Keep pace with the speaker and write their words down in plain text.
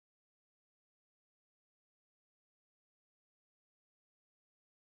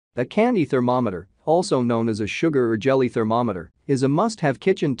A candy thermometer, also known as a sugar or jelly thermometer, is a must-have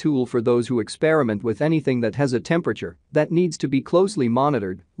kitchen tool for those who experiment with anything that has a temperature that needs to be closely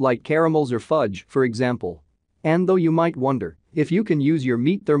monitored, like caramels or fudge, for example. And though you might wonder if you can use your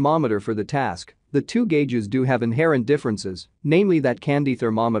meat thermometer for the task, the two gauges do have inherent differences, namely that candy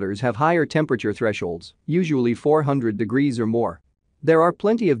thermometers have higher temperature thresholds, usually 400 degrees or more. There are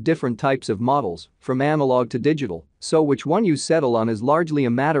plenty of different types of models, from analog to digital, so which one you settle on is largely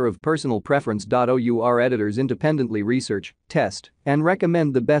a matter of personal preference. Our editors independently research, test, and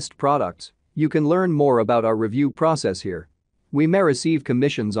recommend the best products. You can learn more about our review process here. We may receive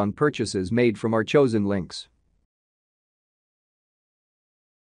commissions on purchases made from our chosen links.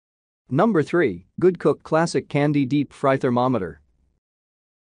 Number 3. Good Cook Classic Candy Deep Fry Thermometer.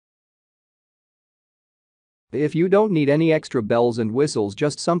 If you don't need any extra bells and whistles,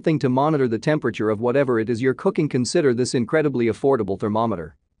 just something to monitor the temperature of whatever it is you're cooking, consider this incredibly affordable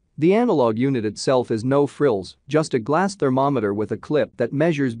thermometer. The analog unit itself is no frills, just a glass thermometer with a clip that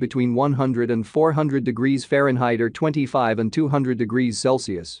measures between 100 and 400 degrees Fahrenheit or 25 and 200 degrees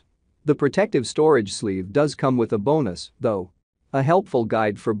Celsius. The protective storage sleeve does come with a bonus, though. A helpful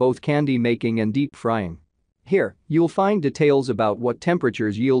guide for both candy making and deep frying. Here, you'll find details about what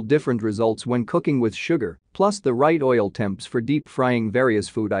temperatures yield different results when cooking with sugar, plus the right oil temps for deep frying various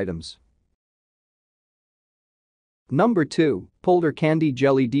food items. Number 2. Polar Candy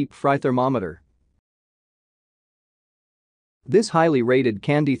Jelly Deep Fry Thermometer. This highly rated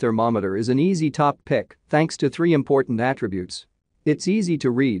candy thermometer is an easy top pick thanks to 3 important attributes. It's easy to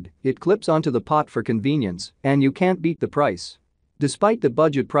read, it clips onto the pot for convenience, and you can't beat the price. Despite the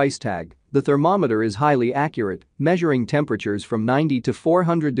budget price tag, the thermometer is highly accurate, measuring temperatures from 90 to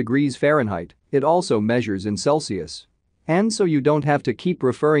 400 degrees Fahrenheit. It also measures in Celsius. And so you don't have to keep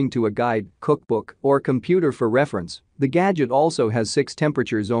referring to a guide, cookbook, or computer for reference. The gadget also has 6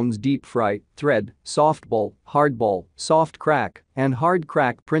 temperature zones: deep fry, thread, soft ball, hard ball, soft crack, and hard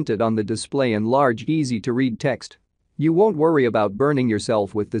crack printed on the display in large, easy-to-read text. You won't worry about burning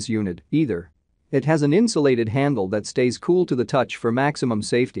yourself with this unit, either. It has an insulated handle that stays cool to the touch for maximum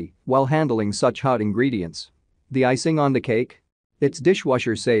safety while handling such hot ingredients. The icing on the cake? It's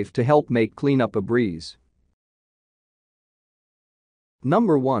dishwasher safe to help make cleanup a breeze.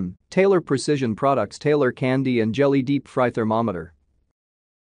 Number 1. Taylor Precision Products Taylor Candy and Jelly Deep Fry Thermometer.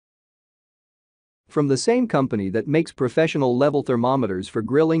 From the same company that makes professional level thermometers for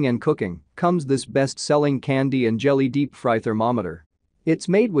grilling and cooking comes this best-selling candy and jelly deep fry thermometer. It's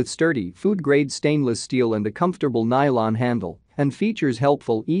made with sturdy, food-grade stainless steel and a comfortable nylon handle, and features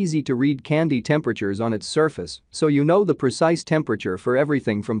helpful, easy-to-read candy temperatures on its surface, so you know the precise temperature for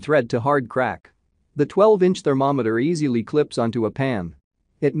everything from thread to hard crack. The 12-inch thermometer easily clips onto a pan.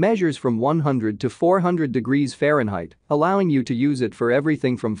 It measures from 100 to 400 degrees Fahrenheit, allowing you to use it for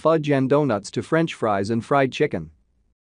everything from fudge and donuts to French fries and fried chicken.